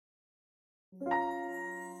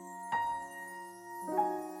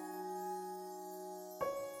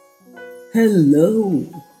Hello,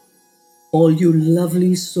 all you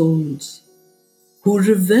lovely souls who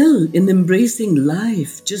revel in embracing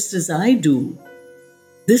life just as I do.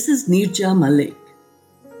 This is Nirja Malik,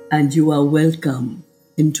 and you are welcome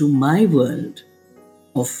into my world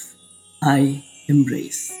of I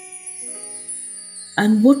Embrace.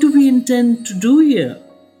 And what do we intend to do here?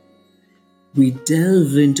 We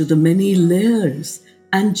delve into the many layers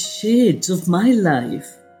and shades of my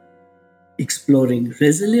life, exploring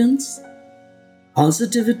resilience,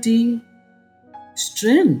 positivity,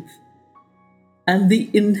 strength, and the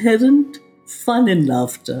inherent fun and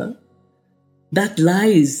laughter that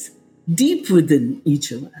lies deep within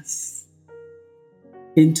each of us.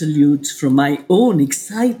 Interludes from my own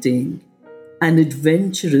exciting and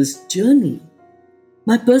adventurous journey,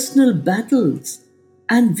 my personal battles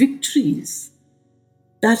and victories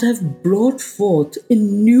that have brought forth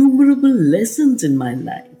innumerable lessons in my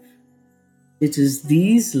life. It is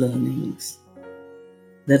these learnings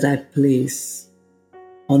that I place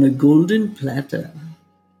on a golden platter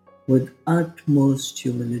with utmost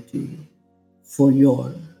humility for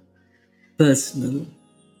your personal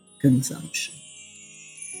consumption.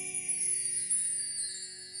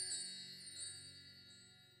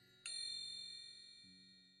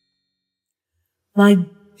 My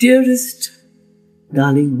dearest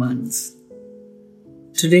darling ones,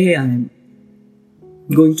 today I am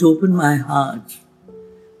going to open my heart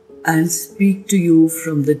and speak to you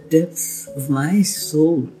from the depths of my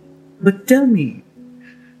soul. But tell me,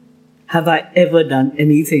 have I ever done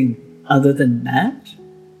anything other than that?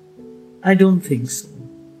 I don't think so.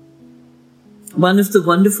 One of the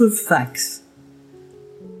wonderful facts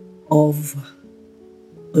of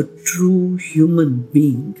a true human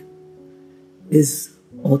being is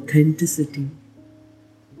authenticity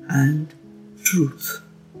and truth.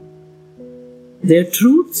 There are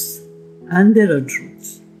truths and there are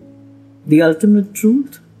truths. The ultimate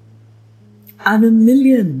truth and a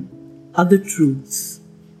million other truths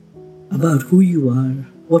about who you are,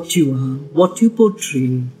 what you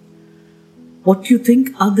portray, what you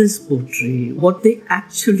think others portray, what they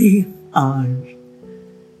actually are.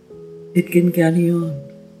 It can carry on.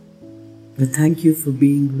 But thank you for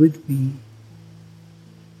being with me.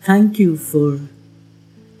 Thank you for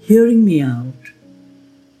hearing me out,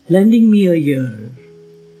 lending me a ear,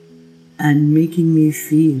 and making me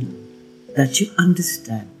feel that you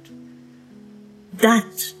understand.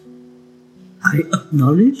 That I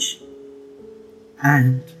acknowledge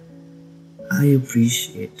and I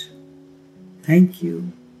appreciate. Thank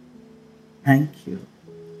you, thank you,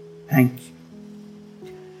 thank you.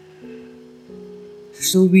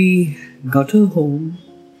 So we got her home,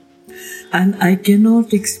 and I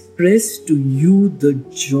cannot express to you the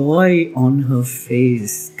joy on her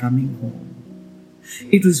face coming home.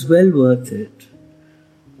 It was well worth it.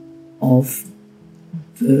 Of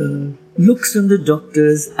the looks from the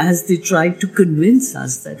doctors as they tried to convince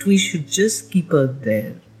us that we should just keep her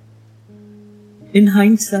there. In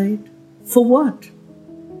hindsight, for what?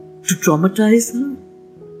 To traumatize her?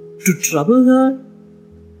 To trouble her?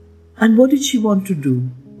 And what did she want to do?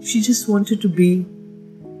 She just wanted to be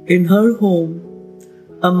in her home,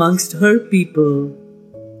 amongst her people,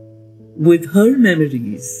 with her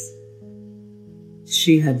memories.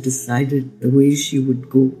 She had decided the way she would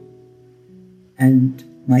go. And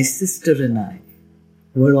my sister and I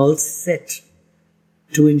were all set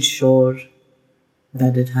to ensure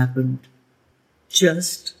that it happened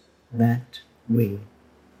just that way.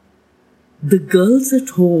 The girls at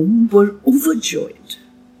home were overjoyed.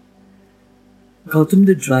 Gautam,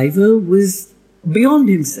 the driver, was beyond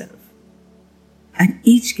himself, and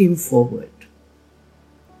each came forward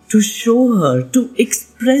to show her, to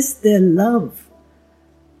express their love.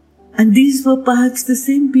 And these were perhaps the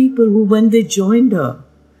same people who, when they joined her,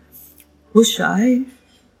 were shy,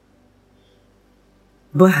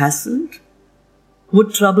 were hassled, were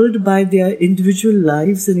troubled by their individual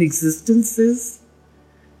lives and existences.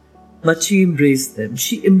 But she embraced them.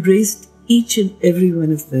 She embraced each and every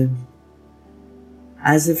one of them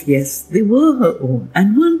as if, yes, they were her own,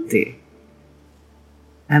 and weren't they?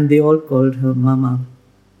 And they all called her Mama,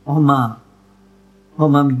 or Ma, or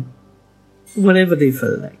Mummy, whatever they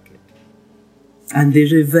felt like. And they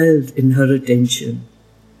revelled in her attention.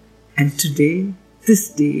 And today, this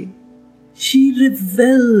day, she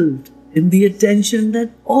revelled in the attention that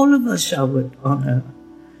all of us showered on her.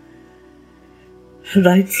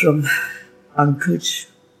 Right from Pankaj,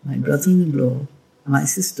 my brother-in-law, my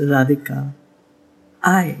sister Radhika,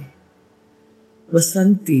 I,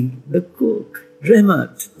 Vasanti, the cook,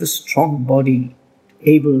 Remat, the strong-bodied,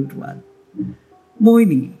 abled one,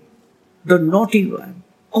 Moini, the naughty one,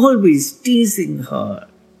 always teasing her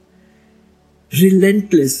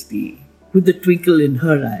relentlessly with a twinkle in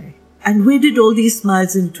her eye. And where did all these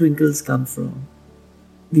smiles and twinkles come from?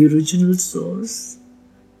 The original source,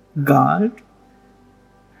 God.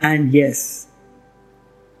 And yes,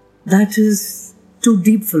 that is too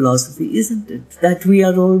deep philosophy, isn't it? That we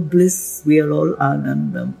are all bliss, we are all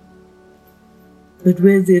Anandam. But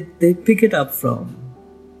where did they pick it up from?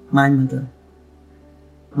 My mother.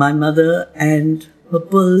 My mother and her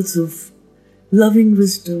pearls of loving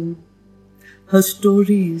wisdom, her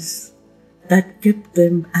stories that kept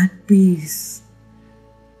them at peace.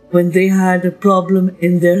 When they had a problem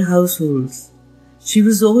in their households, she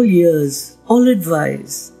was all ears, all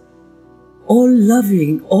advice, all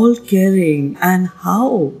loving, all caring, and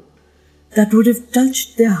how that would have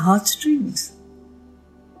touched their heartstrings.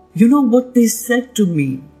 You know what they said to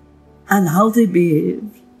me and how they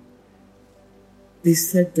behaved? They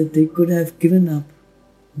said that they could have given up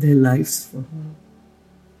their lives for her.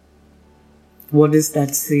 What does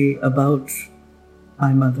that say about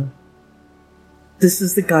my mother? This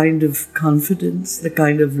is the kind of confidence, the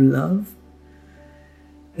kind of love,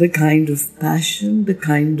 the kind of passion, the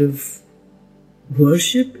kind of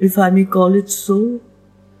worship, if I may call it so,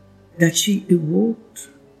 that she evoked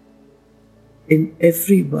in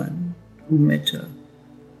everyone who met her.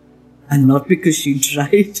 And not because she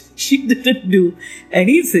tried, she didn't do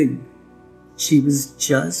anything. She was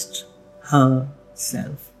just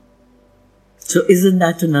herself. So isn't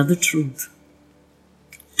that another truth?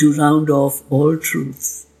 To round off all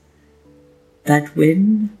truths, that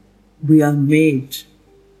when we are made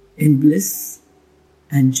in bliss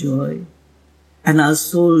and joy, and our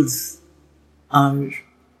souls are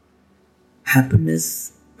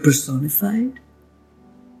happiness personified,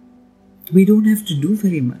 we don't have to do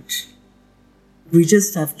very much. We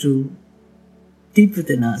just have to, deep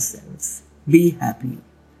within ourselves, be happy.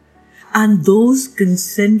 And those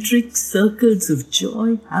concentric circles of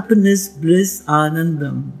joy, happiness, bliss,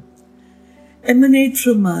 anandam emanate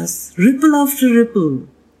from us, ripple after ripple,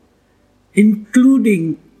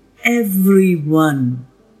 including everyone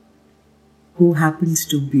who happens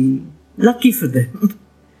to be, lucky for them,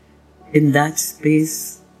 in that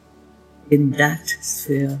space, in that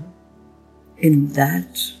sphere, in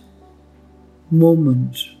that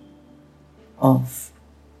moment of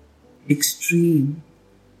extreme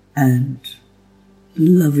and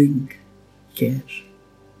loving care.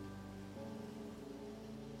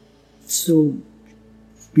 So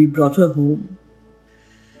we brought her home,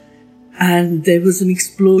 and there was an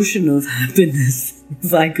explosion of happiness,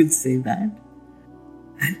 if I could say that.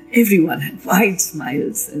 And everyone had wide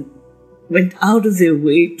smiles and went out of their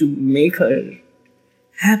way to make her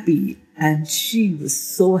happy. And she was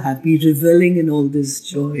so happy, reveling in all this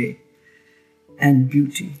joy and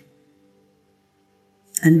beauty.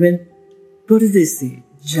 And what do they say?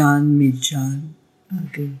 Jaan mein jaan aa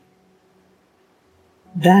gayi.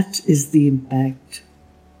 That is the impact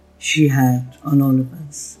she had on all of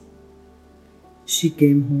us. She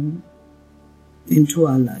came home into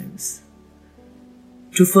our lives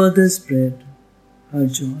to further spread her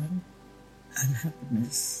joy and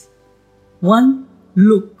happiness. One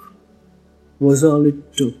look was all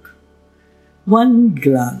it took. One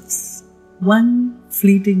glance, one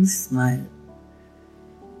fleeting smile,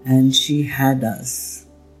 and she had us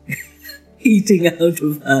eating out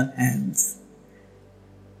of her hands.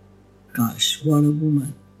 Gosh, what a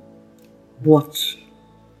woman. What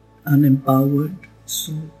an empowered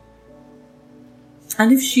soul.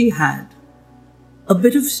 And if she had a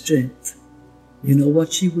bit of strength, you know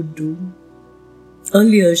what she would do?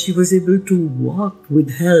 Earlier, she was able to walk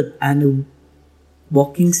with help and a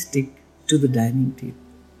walking stick to the dining table.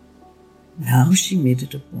 Now she made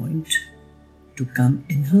it a point to come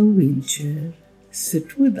in her wheelchair,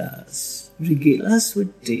 sit with us, regale us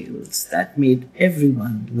with tales that made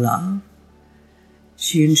everyone laugh.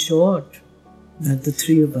 She ensured that the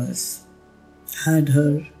three of us had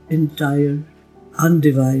her entire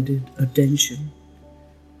undivided attention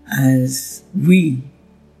as we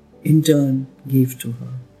in turn gave to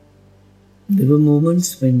her. There were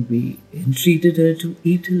moments when we entreated her to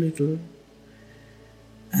eat a little,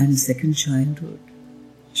 and second childhood,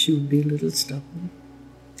 she would be a little stubborn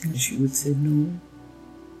and she would say no,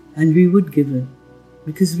 and we would give in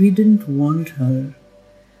because we didn't want her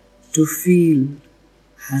to feel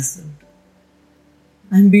hassled.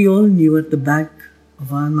 And we all knew at the back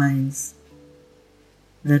of our minds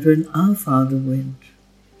that when our father went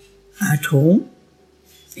at home,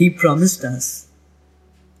 he promised us,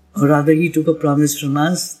 or rather he took a promise from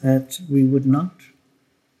us that we would not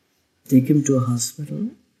take him to a hospital,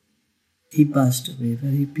 He passed away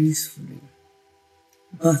very peacefully,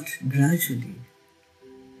 but gradually,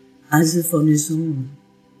 as if on his own,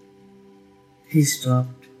 he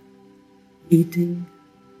stopped eating,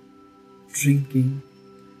 drinking,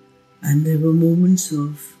 and there were moments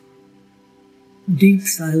of deep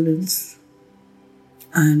silence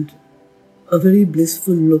and a very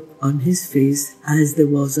blissful look on his face as there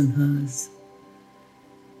was on hers,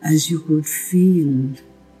 as you could feel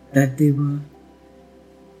that they were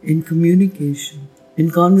in communication, in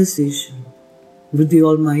conversation with the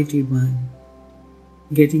Almighty One,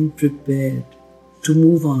 getting prepared to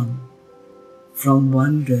move on from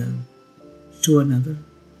one realm to another,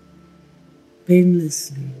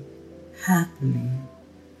 painlessly, happily,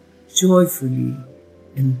 joyfully,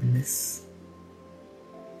 in bliss.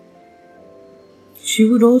 She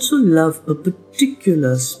would also love a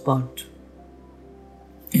particular spot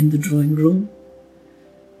in the drawing room.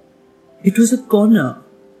 It was a corner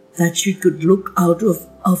that she could look out of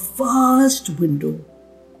a vast window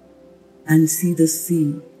and see the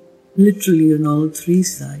sea literally on all three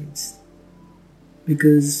sides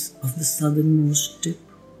because of the southernmost tip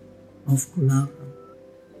of Colaba.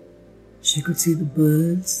 She could see the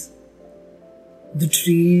birds, the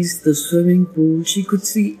trees, the swimming pool. She could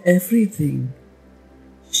see everything.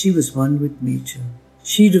 She was one with nature.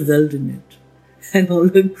 She revelled in it. And all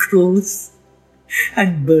her crows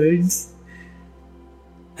and birds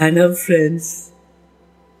and her friends,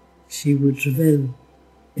 she would revel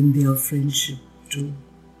in their friendship too.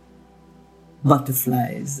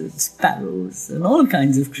 Butterflies and sparrows and all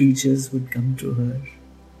kinds of creatures would come to her,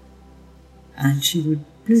 and she would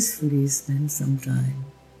blissfully spend some time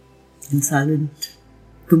in silent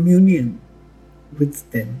communion with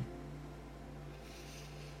them.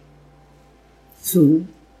 So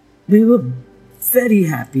we were very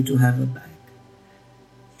happy to have her back,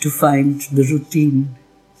 to find the routine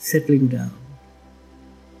settling down.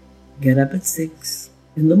 Get up at 6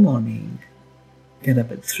 in the morning, get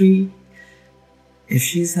up at 3. If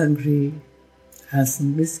she's hungry, have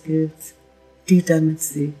some biscuits, tea time at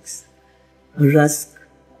 6, a rusk,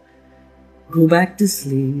 go back to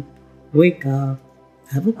sleep, wake up,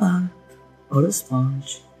 have a bath or a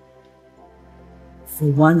sponge. For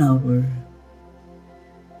 1 hour,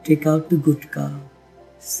 take out the gutka,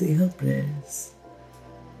 say her prayers,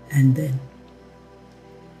 and then,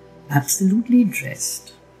 absolutely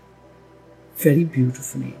dressed, very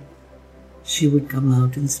beautifully, she would come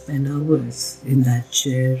out and spend hours in that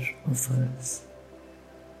chair of hers.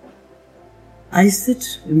 I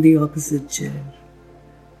sit in the opposite chair,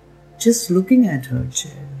 just looking at her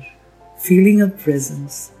chair, feeling her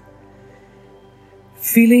presence,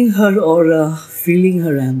 feeling her aura, feeling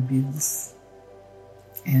her ambience.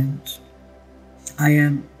 And I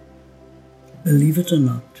am, believe it or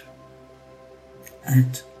not,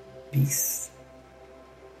 at peace.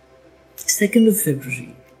 2nd of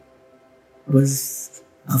February was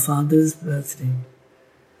our father's birthday.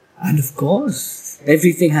 And of course,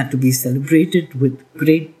 everything had to be celebrated with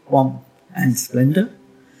great pomp and splendor.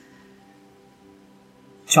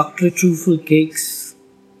 Chocolate truffle cakes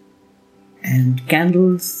and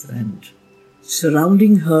candles and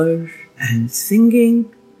surrounding her and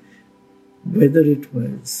singing, whether it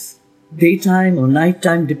was daytime or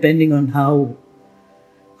nighttime, depending on how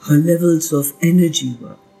her levels of energy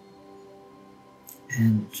were.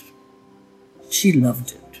 And she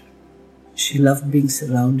loved it. She loved being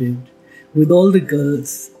surrounded with all the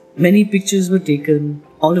girls. Many pictures were taken,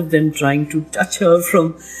 all of them trying to touch her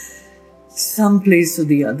from some place or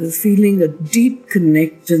the other, feeling a deep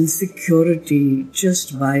connect and security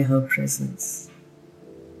just by her presence.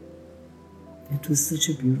 It was such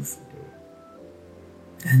a beautiful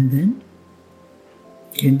day. And then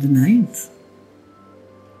came the 9th.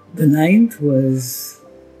 The 9th was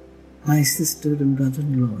my sister and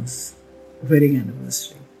brother-in-law's wedding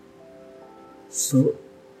anniversary. So,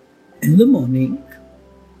 in the morning,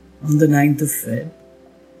 on the 9th of Feb,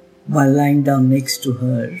 while lying down next to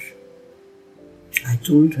her, I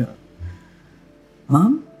told her,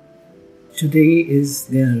 Mom, today is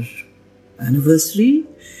their anniversary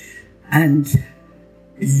and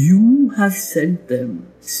you have sent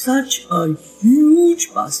them such a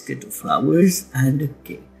huge basket of flowers and a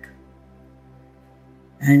cake.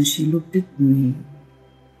 And she looked at me,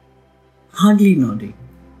 hardly nodding.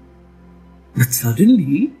 But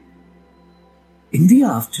suddenly, in the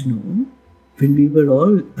afternoon, when we were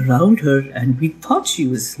all around her and we thought she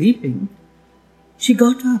was sleeping, she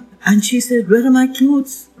got up and she said, Where are my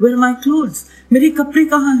clothes? Where are my clothes? Mere kapre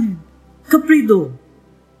kahan hain? Kapre do.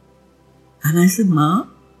 And I said, Ma,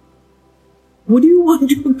 what do you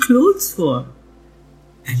want your clothes for?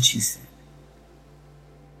 And she said,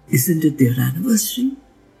 Isn't it their anniversary?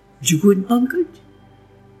 Jugu and Pankaj?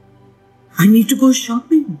 I need to go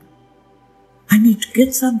shopping. I need to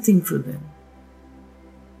get something for them.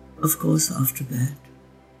 Of course, after that,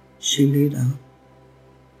 she laid out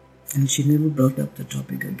and she never brought up the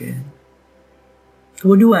topic again.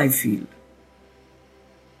 What do I feel?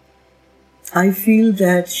 I feel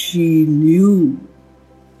that she knew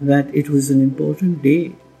that it was an important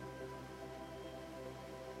day.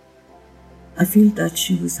 I feel that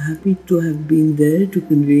she was happy to have been there to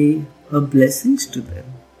convey her blessings to them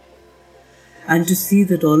and to see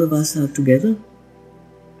that all of us are together.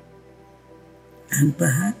 And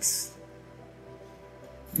perhaps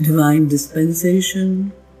divine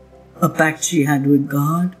dispensation, a pact she had with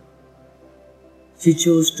God, she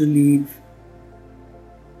chose to leave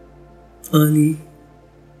early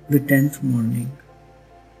the 10th morning.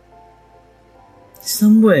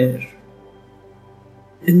 Somewhere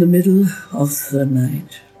in the middle of the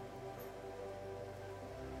night,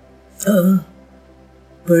 a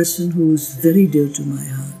person who's very dear to my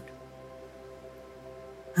heart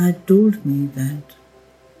had told me that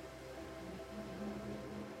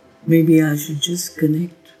maybe I should just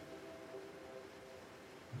connect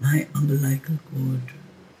my umbilical cord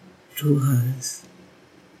to hers.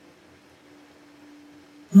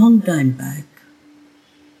 Long time back,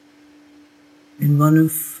 in one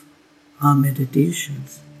of our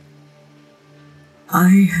meditations,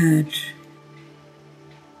 I had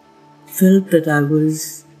felt that I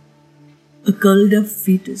was a curled up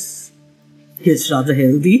fetus, yes, rather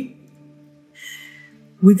healthy,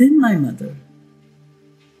 within my mother,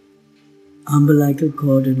 umbilical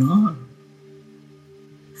cord and all.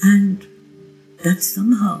 And that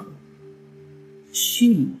somehow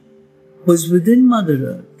she was within Mother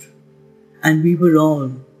Earth and we were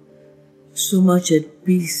all so much at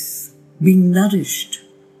peace, being nourished,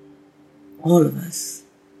 all of us,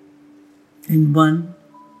 in one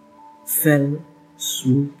fell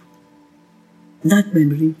swoop. That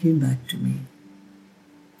memory came back to me.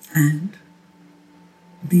 And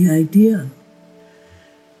the idea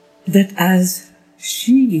that as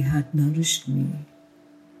she had nourished me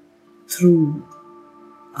through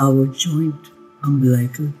our joint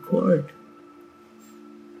umbilical cord,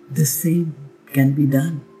 the same can be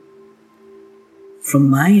done from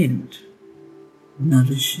my end,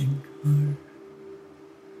 nourishing her.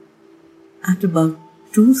 At about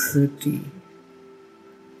 2:30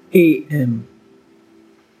 a.m.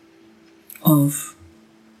 of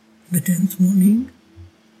the 10th morning,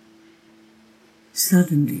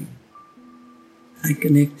 suddenly I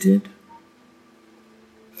connected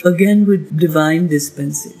again with divine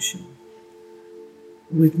dispensation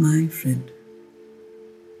with my friend.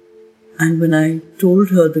 And when I told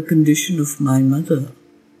her the condition of my mother,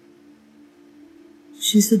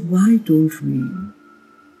 she said, why don't we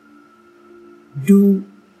do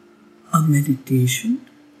a meditation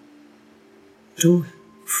to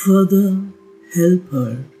further help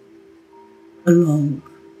her along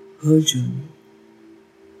her journey?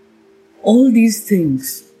 All these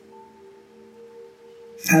things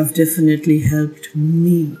have definitely helped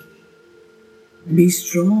me be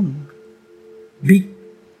strong, be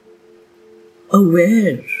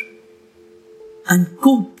aware, and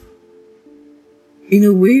cope in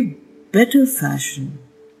a way better fashion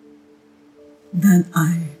than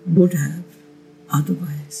I would have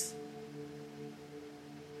otherwise.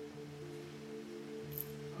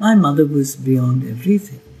 My mother was beyond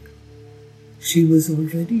everything. She was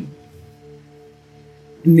already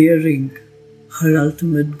nearing her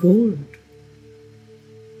ultimate goal.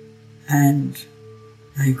 And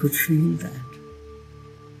I could feel that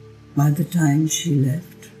by the time she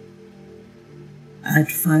left at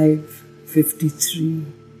 5:53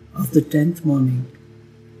 of the 10th morning,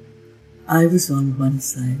 I was on one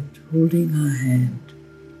side holding her hand.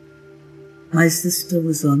 My sister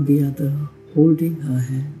was on the other holding her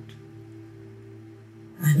hand.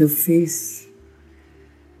 And her face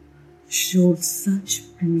showed such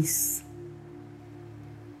peace,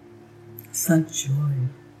 such joy,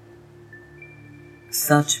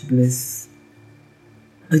 such bliss.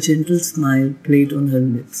 A gentle smile played on her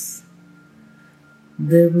lips.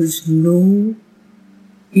 There was no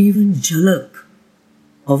even jhalak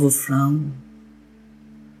of a frown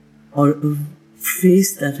or a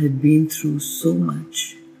face that had been through so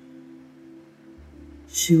much.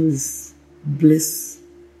 She was bliss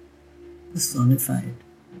personified.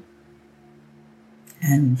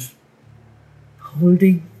 And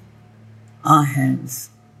holding our hands.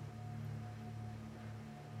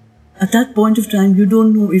 At that point of time, you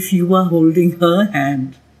don't know if you are holding her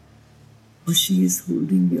hand or she is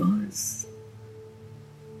holding yours.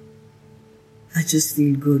 I just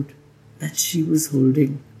feel good that she was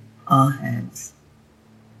holding our hands,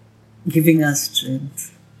 giving us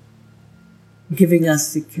strength, giving us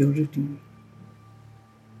security,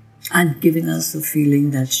 and giving us the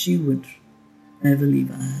feeling that she would never leave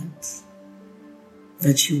our hands,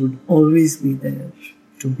 that she would always be there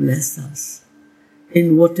to bless us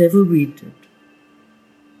in whatever we did.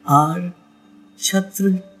 Our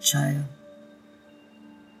Chhatra Chaya,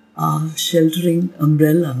 our sheltering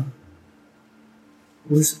umbrella,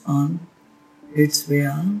 was on its way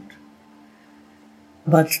out,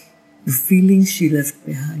 but the feeling she left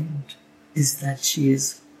behind is that she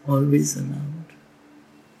is always around,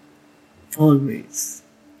 always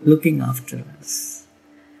looking after us,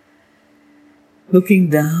 looking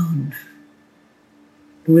down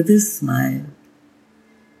with a smile,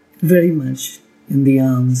 very much in the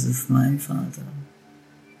arms of my father.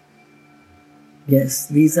 Yes,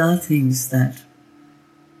 these are things that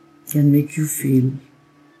can make you feel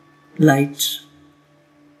light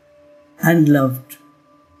and loved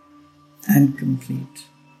and complete.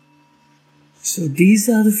 So these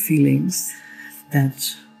are the feelings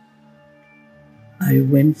that I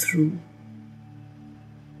went through.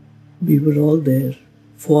 We were all there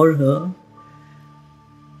for her,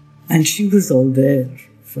 and she was all there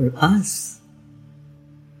for us.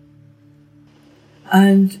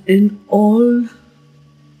 And in all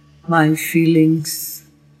my feelings,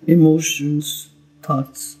 emotions,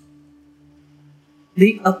 thoughts,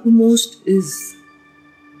 the uppermost is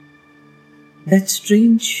that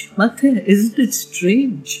strange, Mate, isn't it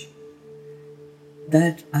strange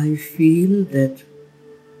that I feel that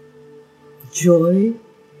joy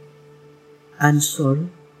and sorrow,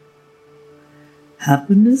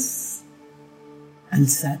 happiness and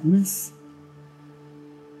sadness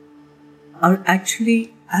are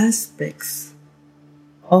actually aspects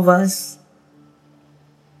of us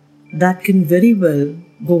that can very well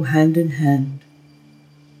go hand in hand.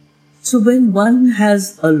 So when one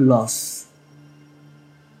has a loss,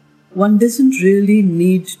 one doesn't really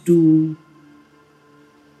need to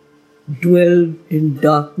dwell in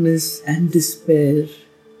darkness and despair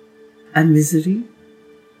and misery.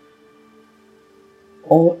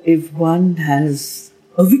 Or if one has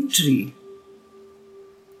a victory,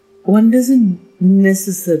 one doesn't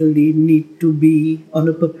necessarily need to be on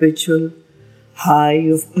a perpetual high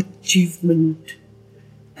of achievement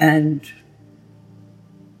and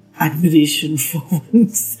admiration for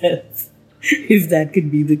oneself, if that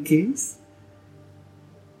could be the case.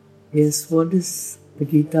 Yes, what does the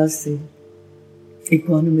Gita say?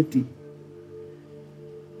 Equanimity.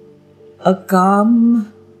 A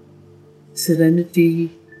calm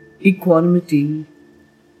serenity, equanimity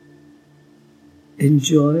in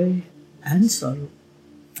joy and sorrow,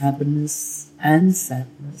 happiness and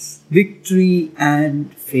sadness, victory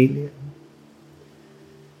and failure.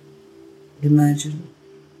 Imagine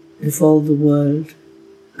if all the world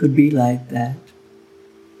could be like that.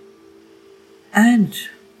 And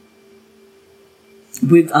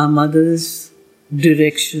with our mother's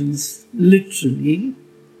directions, literally,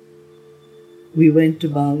 we went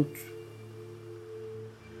about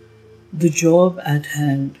the job at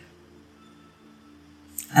hand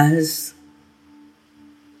as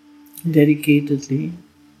dedicatedly,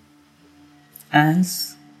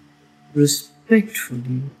 as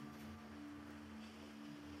respectfully,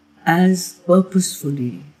 as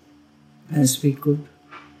purposefully as we could.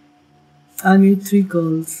 I made 3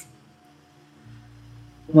 calls.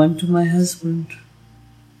 One to my husband,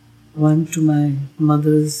 one to my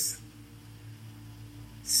mother's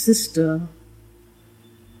sister,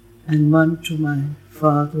 and one to my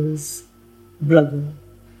father's brother,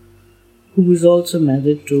 who was also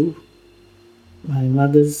married to my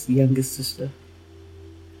mother's youngest sister.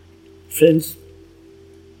 Friends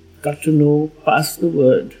got to know, passed the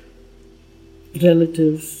word.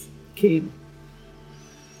 Relatives came.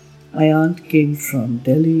 My aunt came from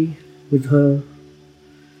Delhi with her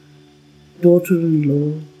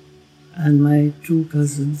daughter-in-law and my 2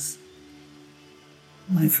 cousins.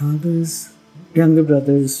 My father's younger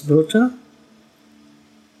brother's daughter,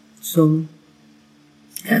 Sum,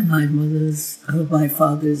 and my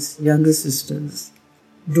father's younger sister's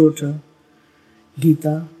daughter,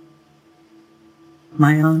 Geeta,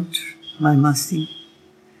 my aunt, my Masi,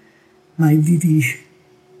 my Didi,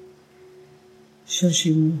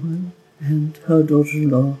 Shashi Mohan, and her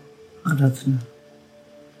daughter-in-law, Aradhana.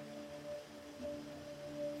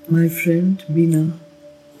 My friend Beena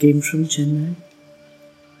came from Chennai.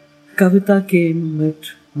 Kavita came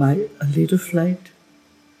by a later flight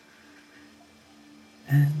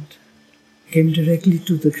and came directly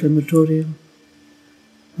to the crematorium.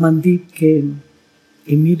 Mandeep came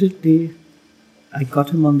immediately I got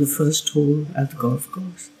him on the first hole at the golf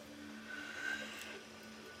course.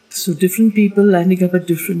 So different people landing up at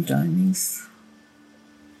different timings.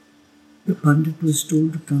 The Pandit was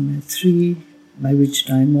told to come at 3, by which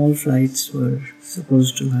time all flights were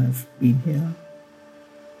supposed to have been here.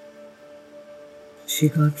 She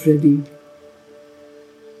got ready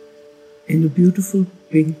in a beautiful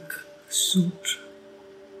pink suit.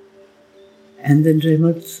 And then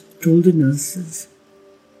Rehmat told the nurses,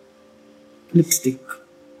 lipstick.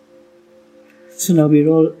 So now we're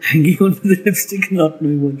all hanging on to the lipstick, not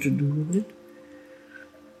knowing what to do with it.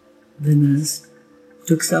 The nurse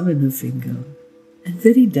took some in her finger and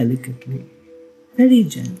very delicately, very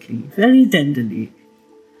gently, very tenderly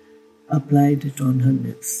applied it on her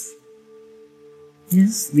lips.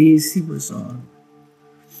 Yes, the AC was on.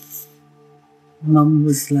 Mum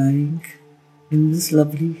was lying in this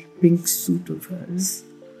lovely pink suit of hers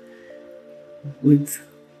with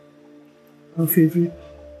her favorite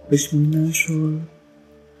pashmina shawl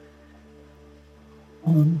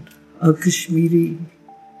on a Kashmiri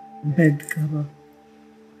bed cover.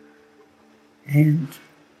 And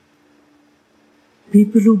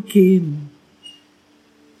people who came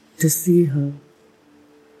to see her,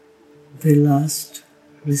 their last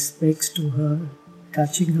respects to her,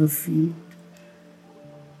 touching her feet,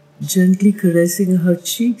 gently caressing her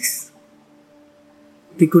cheeks.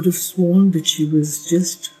 They could have sworn that she was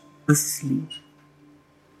just asleep,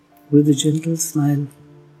 with a gentle smile.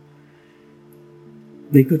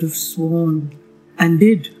 They could have sworn, and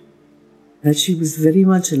did, that she was very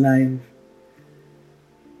much alive.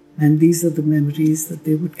 And these are the memories that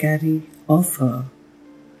they would carry of her.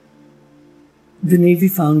 The Navy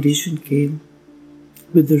Foundation came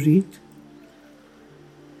with the wreath,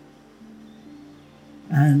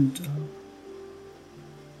 and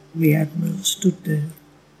the Admiral stood there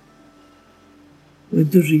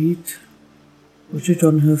with the wreath, put it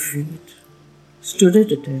on her feet, stood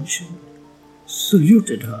at attention,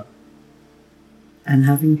 saluted her, and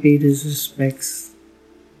having paid his respects,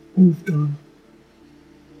 moved on.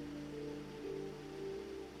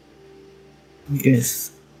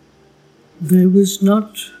 Yes, there was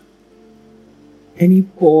not any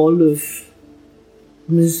pall of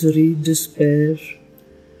misery, despair,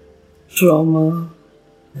 trauma.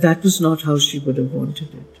 That was not how she would have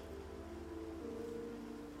wanted it.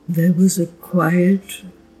 There was a quiet,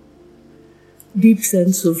 deep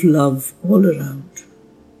sense of love all around,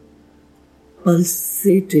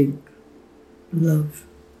 pulsating love,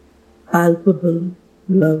 palpable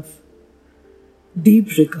love,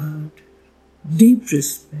 deep regard, deep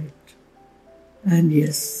respect, and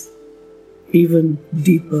yes, even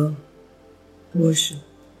deeper worship.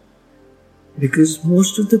 Because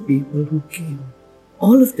most of the people who came,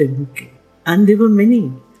 all of them who came, and there were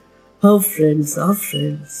many, her friends, our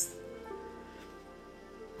friends,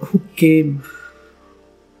 who came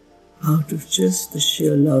out of just the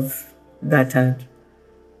sheer love that had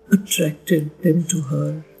attracted them to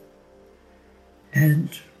her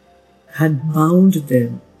and had bound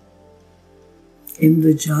them in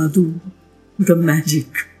the jadoo, the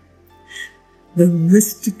magic, the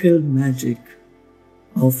mystical magic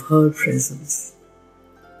of her presence.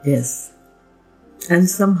 Yes. And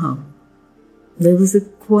somehow there was a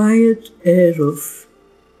quiet air of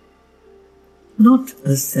not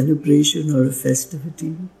a celebration or a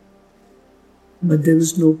festivity, but there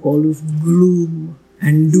was no call of gloom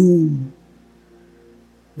and doom.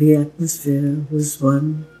 The atmosphere was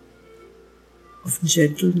one of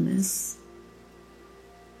gentleness,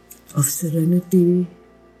 of serenity,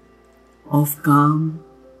 of calm,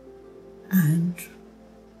 and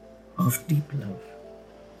of deep love.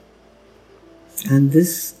 And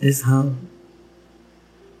this is how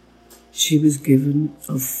she was given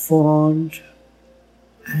a fond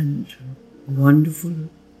and wonderful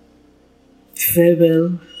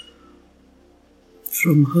farewell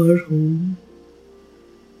from her home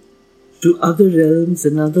to other realms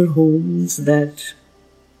and other homes that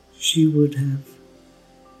she would have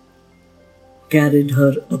carried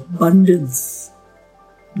her abundance,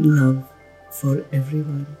 love for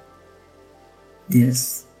everyone.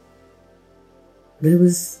 Yes,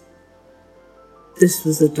 this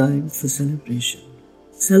was a time for celebration.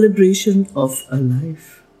 Celebration of a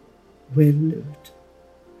life well lived.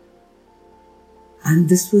 And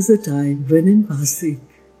this was a time when in passing,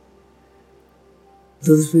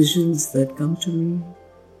 those visions that come to me,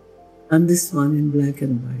 and this one in black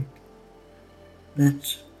and white,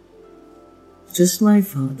 that just my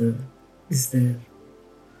father is there,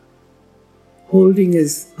 holding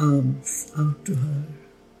his arms out to her,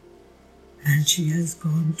 and she has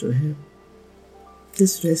gone to him,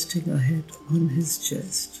 just resting her head on his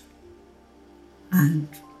chest. And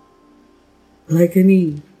like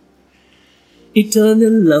any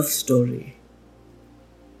eternal love story,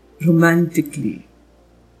 romantically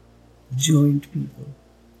joined people,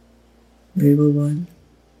 they were one.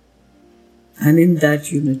 And in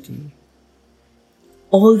that unity,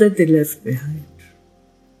 all that they left behind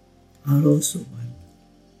are also one.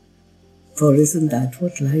 For isn't that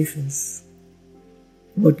what life is?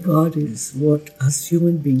 What God is, what us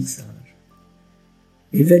human beings are?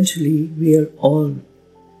 Eventually, we are all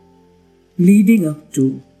leading up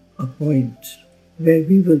to a point where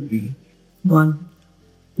we will be one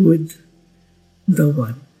with the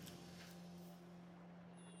one.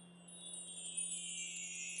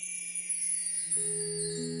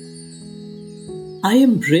 I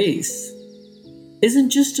Embrace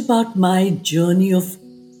isn't just about my journey of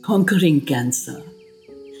conquering cancer.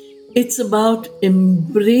 It's about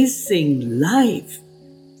embracing life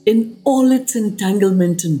in all its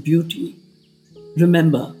entanglement and beauty.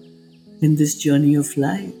 Remember, in this journey of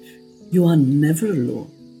life, you are never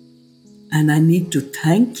alone. And I need to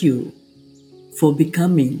thank you for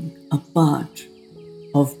becoming a part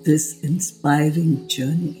of this inspiring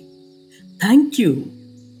journey. Thank you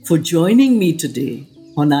for joining me today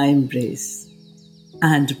on I Embrace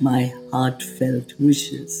and my heartfelt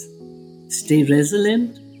wishes. Stay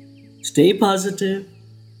resilient, stay positive,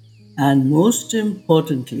 and most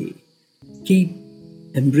importantly, keep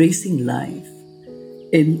embracing life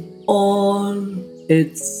in all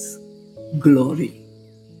its glory.